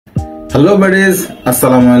Hello buddies,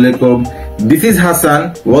 Assalamualaikum. This is Hassan.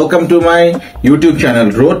 Welcome to my YouTube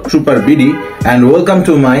channel Road Trooper BD and welcome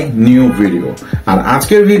to my new video. আর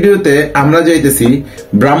আজকের ভিডিওতে আমরা যাইতেছি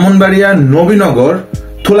ব্রাহ্মণবাড়িয়া নবীনগর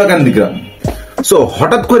থোলাকান্দি গ্রাম। So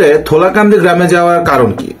হঠাৎ করে থোলাকান্দি গ্রামে যাওয়ার কারণ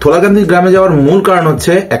কি? থোলাকান্দি গ্রামে যাওয়ার মূল কারণ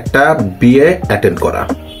হচ্ছে একটা বিয়ে অ্যাটেন্ড করা।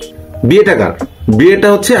 বিয়েটা কার? বিয়েটা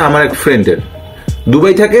হচ্ছে আমার এক ফ্রেন্ডের।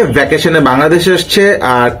 দুবাই থেকে ভ্যাকেশনে বাংলাদেশে আসছে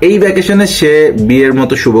আর এই ভ্যাকেশনে সে বিয়ের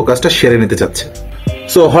মতো শুভ কাজটা সেরে নিতে চাচ্ছে।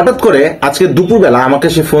 সো হঠাৎ করে আজকে দুপুরবেলা আমাকে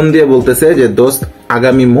সে ফোন দিয়ে বলতেছে যে দোস্ত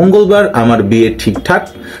আগামী মঙ্গলবার আমার বিয়ে ঠিকঠাক,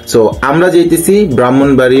 সো আমরা যাইতেছি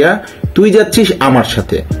ব্রাহ্মণবাড়িয়া, তুই যাচ্ছিস আমার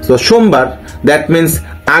সাথে। সো সোমবার, দ্যাট মিনস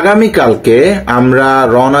আগামীকালকে আমরা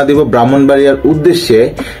রওনা দিব ব্রাহ্মণবাড়িয়ার উদ্দেশ্যে।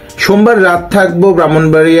 সোমবার রাত থাকবো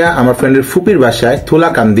ব্রাহ্মণবাড়িয়া আমার ফ্রেন্ডের ফুপির বাসায়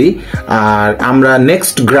থোলাকান্দি, আর আমরা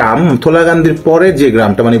নেক্সট গ্রাম থোলাকান্দির পরে যে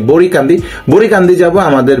গ্রামটা মানে বড়িকান্দি যাব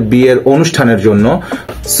আমাদের বিয়ের অনুষ্ঠানের জন্য।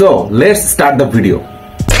 So let's start the video.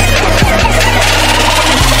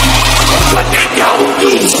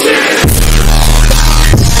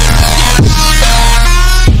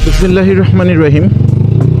 বিসমিল্লাহির রহমানির রহিম।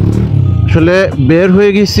 আসলে বের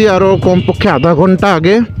হয়ে গেছি আরো কমপক্ষে আধা ঘন্টা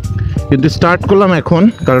আগে, কিন্তু স্টার্ট করলাম এখন,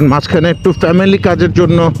 কারণ মাঝখানে একটু ফ্যামিলি কাজের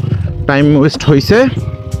জন্য টাইম ওয়েস্ট হয়েছে।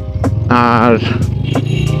 আর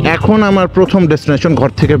এখন আমার প্রথম ডেস্টিনেশন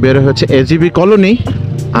ঘর থেকে বের হয়েছে এজিবি কলোনি।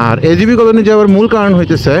 আর এজিবি কলোনি যাওয়ার মূল কারণ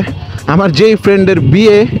হইতেছে আমার যেই ফ্রেন্ডের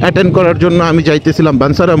বিয়ে অ্যাটেন্ড করার জন্য আমি যাইতেছিলাম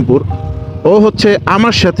বাঞ্ছারামপুর, ও হচ্ছে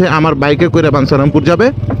আমার সাথে আমার বাইকে করে বাঞ্ছারামপুর যাবে।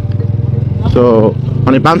 সো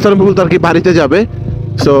মানে বাঞ্ছারামপুর তার কি বাড়িতে যাবে।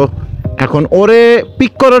 সো এখন ওরে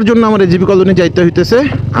পিক করার জন্য আমার এজিবি কলোনি যাইতে হইতেছে,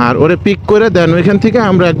 আর ওরে পিক করে দেন ওইখান থেকে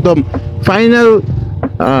আমরা একদম ফাইনাল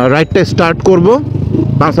রাইডটা স্টার্ট করব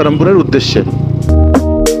বাঞ্ছারামপুরের উদ্দেশ্যে।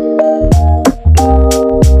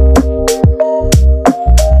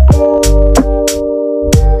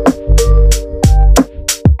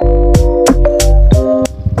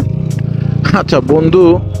 আচ্ছা, বন্ধু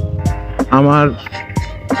আমার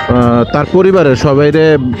তার পরিবারের সবাইরে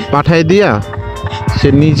পাঠাই দিয়া সে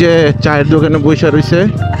নিজে চায়ের দোকানে বসে রয়েছে।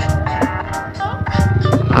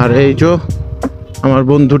 আর এই যে আমার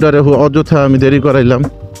বন্ধুটারে অযথা আমি দেরি করাইলাম,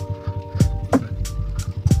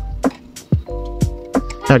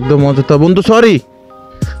 একদম অযথা। বন্ধু সরি,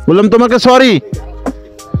 বললাম তোমাকে সরি।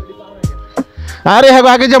 আরে হ্যাঁ,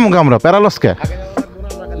 আগে যাবো আমরা প্যারালসকে।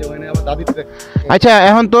 আচ্ছা,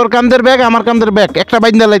 এখন তোর কান্দের ব্যাগ আমার কান্দের ব্যাগ একটা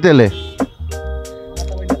বাইন্দা লাই তেলে।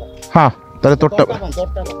 হ্যাঁ, তাহলে তোরটা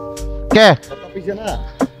কে?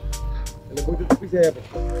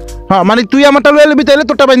 হ্যাঁ, মানে তুই আমারটা লয়ে নিবি, তাইলে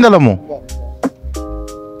তোরটা বাইন্দালাম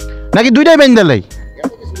নাকি দুইটাই বাইন্দালাই?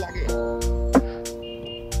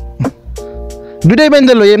 দুইটাই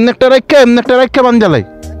বাইন্দালো, এমনি একটা রাখা বান্দালাই।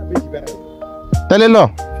 তাহলে ল,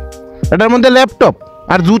 এটার মধ্যে ল্যাপটপ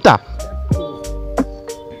আর জুতা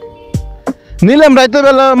নিলাম রাইতের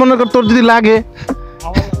বেলা, মনে কর তোর যদি লাগে।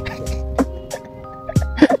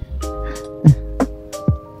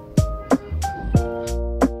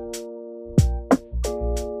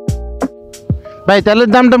 ভাই তাহলে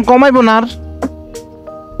দাম কমাইবো না? আর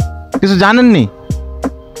কিছু জানেননি?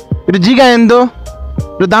 একটু জিগায়েন তো,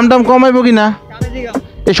 একটু দাম কমাইবো কিনা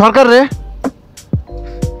এই সরকার রে।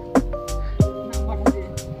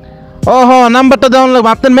 ও হ, নাম্বারটা দেওয়ান লাগবে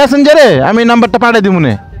আপনার মেসেঞ্জারে, আমি নাম্বারটা পাঠিয়ে দিব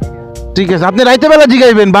না। ঠিক আছে, আপনি রাইতে বেলা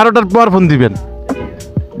জিগাইবেন, 12টার পর ফোন দিবেন।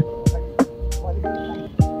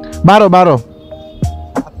 12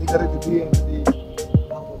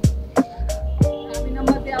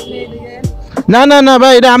 না না না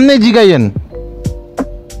ভাই, এটা আপনি জিগাইয়েন।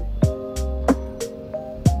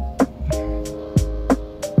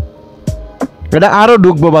 এটা আরো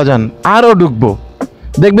ঢুকবো বাজান, আরো ঢুকবো,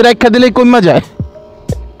 দেখবি রাখা দিলেই কমা যায়।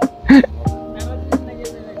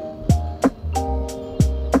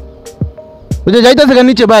 বুঝে যাইতেছে কেন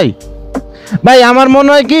নিচে? ভাই ভাই আমার মনে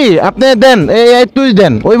হয় কি আপনি দেন, এই তুই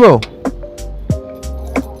দেন ওইব।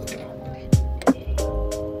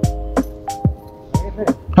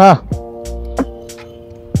 হ্যাঁ,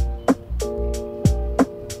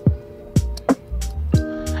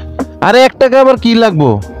 আরে 1 টাকা আবার কি লাগবো?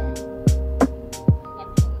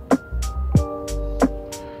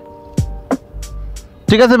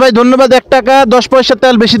 ঠিক আছে ভাই, ধন্যবাদ। 1 টাকা 10 পয়সা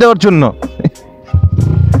তেল বেশি দেওয়ার জন্য।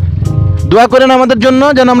 দোয়া করেন আমাদের জন্য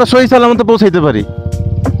যেন আমরা সহি সালামতে পৌঁছাইতে পারি।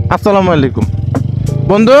 আসসালামু আলাইকুম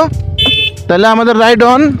বন্ধু। তাহলে আমাদের রাইড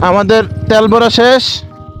অন, আমাদের তেল ভরা শেষ।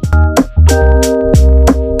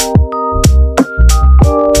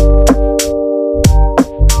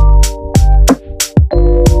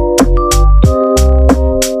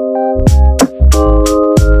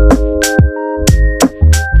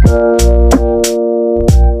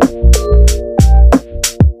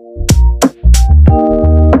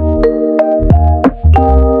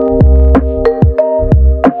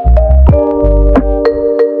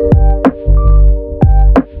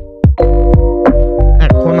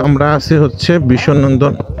 আমরা আছি হচ্ছে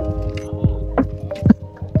বিশ্বনন্দন।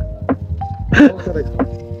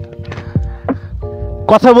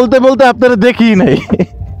 কথা বলতে বলতে আপনারা দেখি নাই।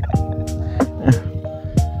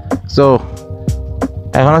 সো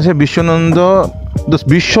এখন আছে বিশ্বনন্দ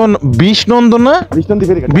বিষ্ণন্দ না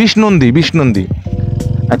বিষ্ণন্দি।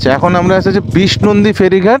 আচ্ছা এখন আমরা আছি যে বিষ্ণন্দি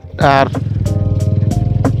ফেরিঘাট। আর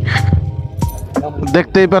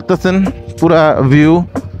দেখতেই পারতেছেন পুরা ভিউ।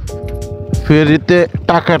 ফেরিতে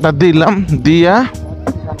টাকাটা দিলাম, দিয়া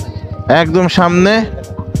একদম সামনে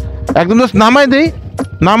একদম নামাই দেই,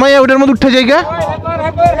 নামাইয়া ওটার মধ্যে উঠে জায়গা।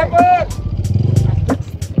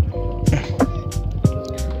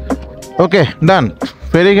 ওকে ডান।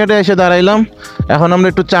 ফেরিঘাটে এসে দাঁড়াইলাম। এখন আমরা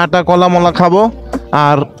একটু চাটা কলা মলা খাবো।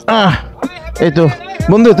 আর এই তো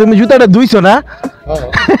বন্ধু, তুমি জুতাটা ধুইছো না?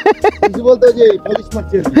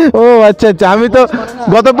 ও আচ্ছা আচ্ছা, আমি তো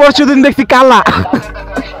গত পরশু দিন দেখছি কালা।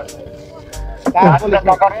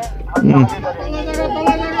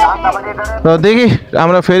 তো দেখি,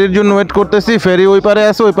 আমরা ফেরির জন্য ওয়েট করতেছি। ফেরি ওই পারে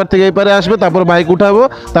আছে, ওই পার থেকে এই পারে আসবে, তারপর বাইক উঠাবো,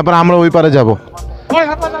 তারপর আমরা ওই পারে যাবো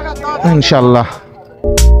ইনশাল্লাহ।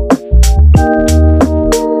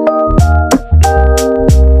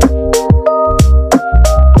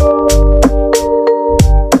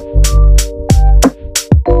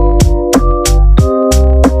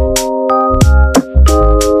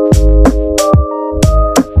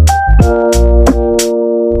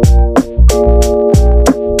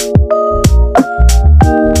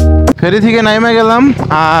 ফেরি থেকে নাইমে গেলাম।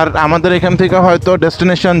 আর আমাদের এখান থেকে হয়তো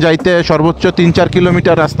ডেস্টিনেশন যাইতে সর্বোচ্চ 3-4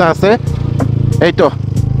 কিলোমিটার রাস্তা আছে। এই তো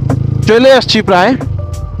চলে আসছি প্রায়।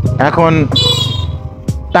 এখন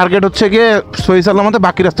টার্গেট হচ্ছে গিয়ে সহি সালামতে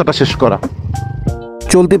বাকি রাস্তাটা শেষ করা।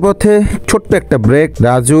 চলতি পথে ছোট্ট একটা ব্রেক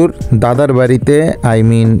রাজুর দাদার বাড়িতে,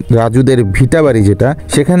 রাজুদের ভিটা বাড়ি যেটা,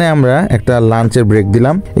 সেখানে আমরা একটা লাঞ্চের ব্রেক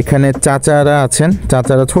দিলাম। এখানে চাচারা আছেন,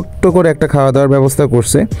 চাচারা ছোট্ট করে একটা খাওয়া দাওয়ার ব্যবস্থা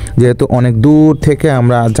করছে, যেহেতু অনেক দূর থেকে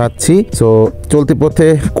আমরা যাচ্ছি। সো চলতি পথে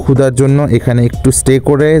ক্ষুধার জন্য এখানে একটু স্টে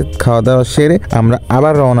করে খাওয়া দাওয়া সেরে আমরা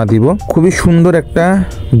আবার রওনা দিব। খুবই সুন্দর একটা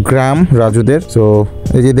গ্রাম রাজুদের। সো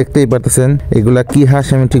এই যে দেখতেই পারতেছেন, এগুলা কি হাঁস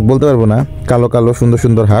আমি ঠিক বলতে পারবো না, কালো কালো সুন্দর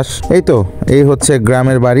সুন্দর হাঁস। এই তো এই হচ্ছে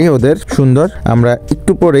গ্রামের বাড়ি ওদের, সুন্দর। আমরা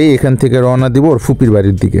একটু পরেই এখান থেকে রওনা দিব ওর ফুপির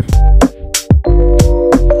বাড়ির দিকে।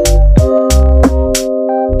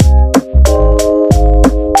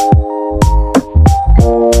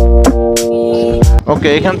 ওকে,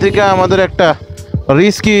 এখান থেকে আমাদের একটা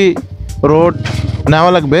রিস্কি রোড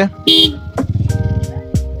নেওয়া লাগবে।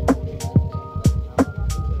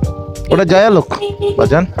 ওটা যায় লোক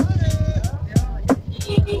বাজান।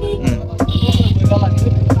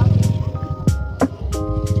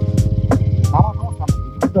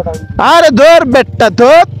 আরে ধর বেটা,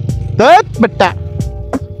 ধর ধর বেটা,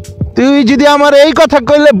 তুই যদি আমার এই কথা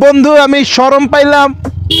কইলে বন্ধু আমি শরম পাইলাম।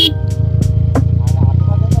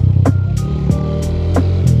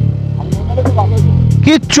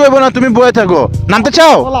 কিচ্ছু হইব না, তুমি বয়ে থাকো। নামতে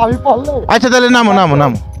চাও? আচ্ছা তাহলে নামো নামো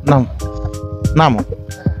নামো নামো নামো।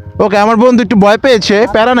 ওকে, আমার বন্ধু একটু ভয় পেয়েছে,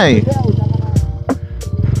 প্যারা নাই।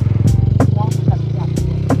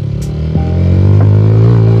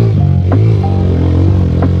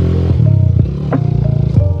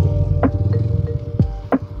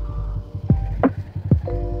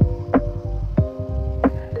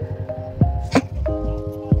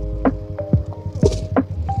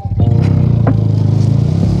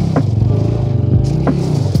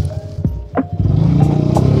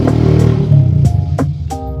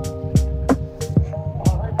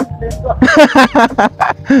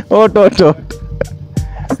 ওট ওট ওট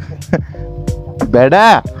বেডা,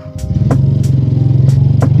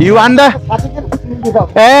 ইউ আন্ডার,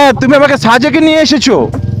 তুমি আমাকে সাজেকে নিয়ে এসেছো।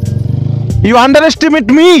 You under estimate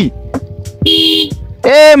me.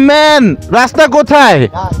 A man, রাস্তা কোথায়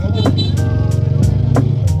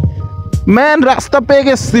ম্যান? রাস্তা পেয়ে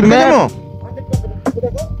গেছি ম্যান।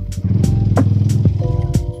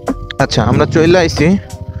 আচ্ছা আমরা চলে আইছি।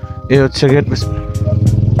 এই হচ্ছে গেট।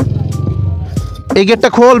 এই গেটটা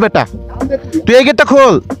খোল বেটা, তুই এই গেটটা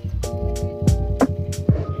খোল।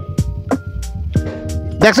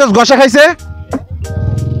 দেখছস গসা খাইছে?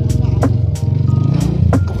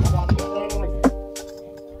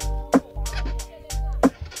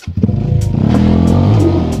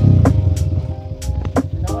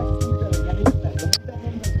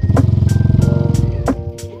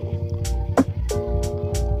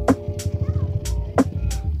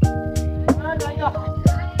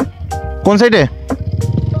 কোন সাইডে?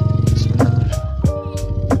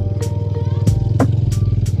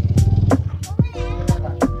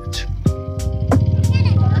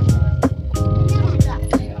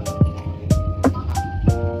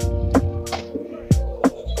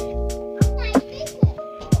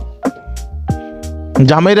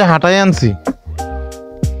 জামাইরে হাঁটাই আনছি।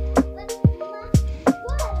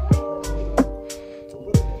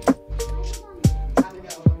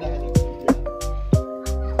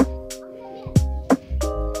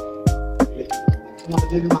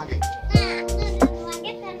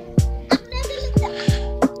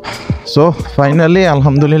 সো ফাইনালি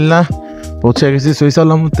আলহামদুলিল্লাহ পৌঁছে গেছি সহি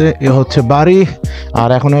সালামতে। এ হচ্ছে বাড়ি, আর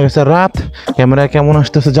এখন হয়ে গেছে রাত। ক্যামেরায় কেমন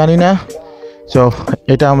আসতেছে জানি না, সো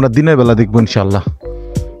এটা আমরা দিনের বেলা দেখবো ইনশাল্লাহ।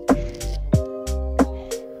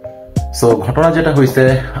 সো ঘটনা যেটা হয়েছে,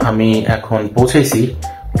 আমি এখন পৌঁছেছি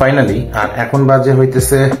ফাইনালি, আর এখন বাজে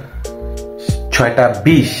হইতেছে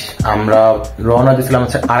 6:20। আমরা রওনা দিয়েছিলাম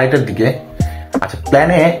হচ্ছে 2:30টার দিকে। আচ্ছা,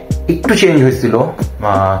 প্ল্যানে একটু চেঞ্জ হয়েছিল,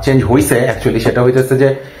 চেঞ্জ হয়েছে অ্যাকচুয়ালি। সেটা হইতেছে যে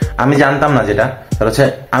আমি জানতাম না যেটা হচ্ছে,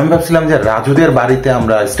 আমি ভাবছিলাম যে রাজুদের বাড়িতে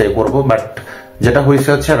আমরা স্টে করব, বাট যেটা হয়েছে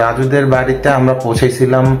হচ্ছে রাজুদের বাড়িতে আমরা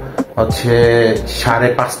পৌঁছেছিলাম হচ্ছে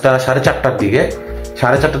 5:30 4:30টার দিকে।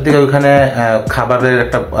 4:30টার দিকে ওইখানে খাবারের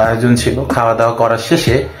একটা আয়োজন ছিল। খাওয়া দাওয়া করার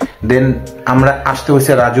শেষে দেন আমরা আসতে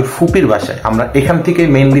হয়েছে রাজুর ফুপির বাসায়। আমরা এখান থেকে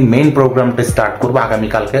মেইন প্রোগ্রামটা স্টার্ট করবো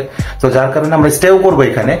আগামীকালকে। তো যার কারণে আমরা স্টেও করবো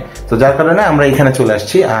এখানে। তো যার কারণে আমরা এখানে চলে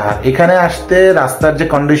আসছি। আর এখানে আসতে রাস্তার যে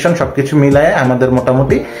কন্ডিশন সবকিছু মিলায় আমাদের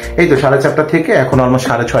মোটামুটি এই তো 4:30 থেকে এখন অলমোস্ট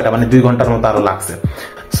 6:30, মানে 2 ঘন্টার মতো আরো লাগছে।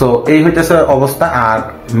 সো এই হইতেছে অবস্থা। আর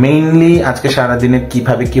মেইনলি আজকে সারাদিনের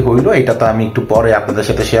কিভাবে কি হইলো এটা তো আমি একটু পরে আপনাদের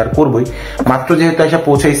সাথে শেয়ার করবোই। মাত্র যেহেতু এসে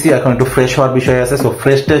পৌঁছাইছি, এখন একটু ফ্রেশ হওয়ার বিষয় আছে। সো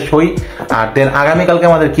ফ্রেশ ট্রেশ হই, আর দেন আগামীকালকে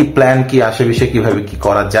আমাদের কি প্ল্যান, কি আসে বিষয়, কিভাবে কি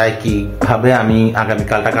করা যায়, কিভাবে আমি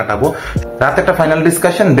আগামীকালটা কাটাবো, রাতে একটা ফাইনাল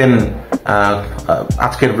ডিসকাশন, দেন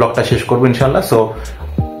আজকের ব্লগটা শেষ করবো ইনশাল্লাহ। সো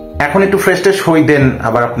এখন একটু ফ্রেশ ট্রেশ হই, দেন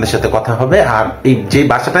আবার আপনাদের সাথে কথা হবে। আর এই যে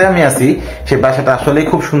বাসাটায় আমি আছি, সেই বাসাটা আসলেই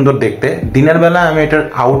খুব সুন্দর দেখতে। দিনের বেলা আমি এটার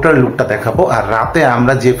আউটার লুকটা দেখাবো, আর রাতে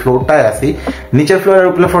আমরা যে ফ্লোরটায় আছি, নিচের ফ্লোর আর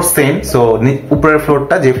উপরের ফ্লোর সেম। সো উপরের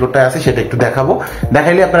ফ্লোরটা যে ফ্লোরটায় আছে সেটা একটু দেখাবো।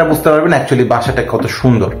 দেখাইলে আপনারা বুঝতে পারবেন অ্যাকচুয়ালি বাসাটা কত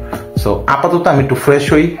সুন্দর। সো আপাতত আমি একটু ফ্রেশ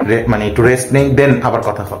হই, মানে একটু রেস্ট নেই, দেন আবার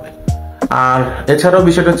কথা হবে। আর এছাড়াও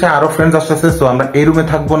বিষয়টা হচ্ছে আরো ফ্রেন্ডস আসতেছে। তো আমরা এই রুমে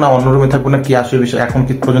থাকবো না অন্য রুমে থাকবো না, কি আসলে বিষয় এখন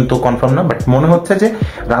কি পর্যন্ত কনফার্ম না, বাট মনে হচ্ছে যে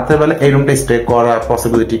রাতের বেলা এই রুমটা স্টে করার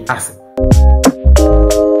পসিবিলিটি আছে।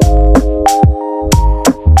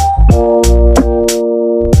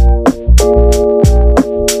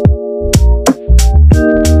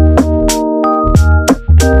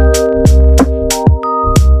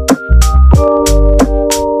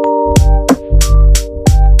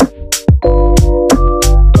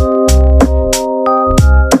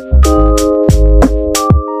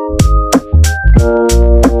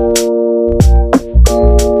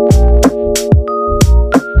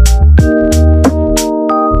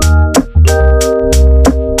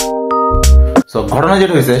 ঘটনা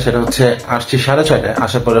যেটা হয়েছে সেটা হচ্ছে আসছি 6:30টায়,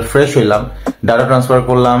 আসার পরে ফ্রেশ হইলাম, ডাটা ট্রান্সফার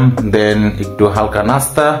করলাম, দেন একটু হালকা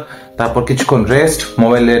নাস্তা, তারপর কিছুক্ষণ রেস্ট,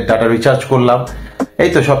 মোবাইলে ডাটা রিচার্জ করলাম। এই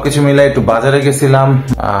তো সবকিছু মিলে একটু বাজারে গেছিলাম,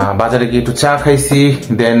 বাজারে গিয়ে একটু চা খাইছি,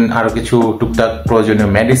 দেন আরো কিছু টুকটাক প্রয়োজনীয়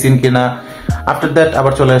মেডিসিন কেনা। আফটার দ্যাট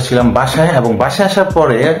আবার চলে আসছিলাম বাসায়, এবং বাসায় আসার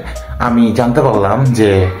পরে আমি জানতে পারলাম যে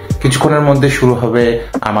কিছুক্ষণের মধ্যে শুরু হবে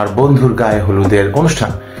আমার বন্ধুর গায়ে হলুদের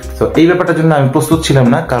অনুষ্ঠান। তো এই ব্যাপারটার জন্য আমি প্রস্তুত ছিলাম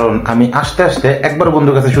না, কারণ আমি আসতে আসতে একবার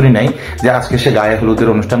বন্ধুর কাছে শুনি নাই যে আজকে সে গায়ে হলুদের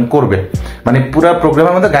অনুষ্ঠান করবে। মানে পুরো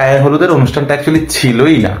প্রোগ্রামের মধ্যে গায়ে হলুদের অনুষ্ঠানটা অ্যাকচুয়ালি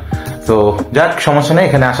ছিলই না। তো যাক, সমস্যা নেই।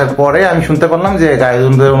 এখানে আসার পরে আমি শুনতে পারলাম যে গায়ে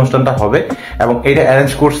হলুদের অনুষ্ঠানটা হবে, এবং এইটা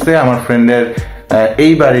অ্যারেঞ্জ করছে আমার ফ্রেন্ডের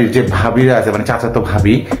এই বাড়ির যে ভাবিরা আছে, মানে চাচাতো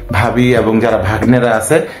ভাবি এবং যারা ভাগ্নেরা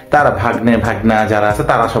আছে, তারা ভাগনা যারা আছে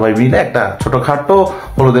তারা সবাই মিলে একটা ছোটখাটো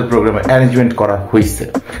হলুদের প্রোগ্রামের অ্যারেঞ্জমেন্ট করা হয়েছে।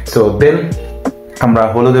 সো দেন আমরা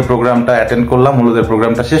হলুদের প্রোগ্রামটা অ্যাটেন্ড করলাম, হলুদের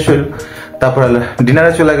প্রোগ্রামটা শেষ হইল, তারপর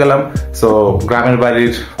ডিনারে চলে গেলাম। সো গ্রামের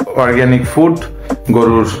বাড়ির অর্গ্যানিক ফুড,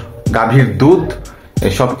 গরুর গাভীর দুধ,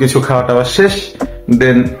 এই সব কিছু খাওয়া টাওয়া শেষ,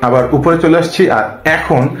 দেন আবার উপরে চলে আসছি। আর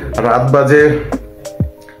এখন রাত বাজে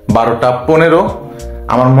 12:15।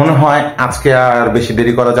 আমার মনে হয় আজকে আর বেশি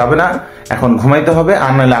দেরি করা যাবে না, এখন ঘুমাইতে হবে,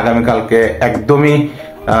 আর নাহলে আগামীকালকে একদমই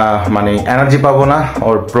মানে এনার্জি পাবো না,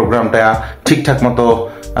 ওর প্রোগ্রামটা ঠিকঠাক মতো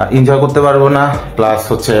এনজয় করতে পারবো না। প্লাস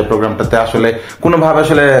হচ্ছে প্রোগ্রামটাতে আসলে কোনোভাবে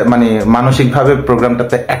আসলে মানে মানসিকভাবে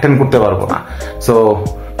প্রোগ্রামটাতে অ্যাটেন্ড করতে পারবো না। সো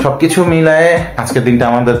সবকিছু মিলায়ে আজকের দিনটা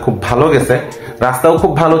আমাদের খুব ভালো গেছে। রাস্তাও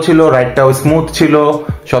খুব ভালো ছিল, রাইডটাও স্মুথ ছিল,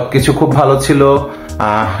 সবকিছু খুব ভালো ছিল,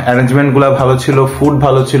 অ্যারেঞ্জমেন্ট গুলা ভালো ছিল, ফুড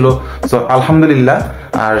ভালো ছিল। সো আলহামদুলিল্লাহ।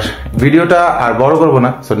 আর ভিডিওটা আর বড় করবো না,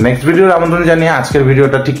 সো নেক্সট ভিডিওর আমন্ত্রণ জানিয়ে আজকের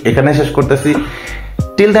ভিডিওটা ঠিক এখানে শেষ করতেছি।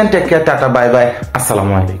 Till then take care, tata, bye bye,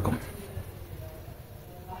 আসসালামু আলাইকুম।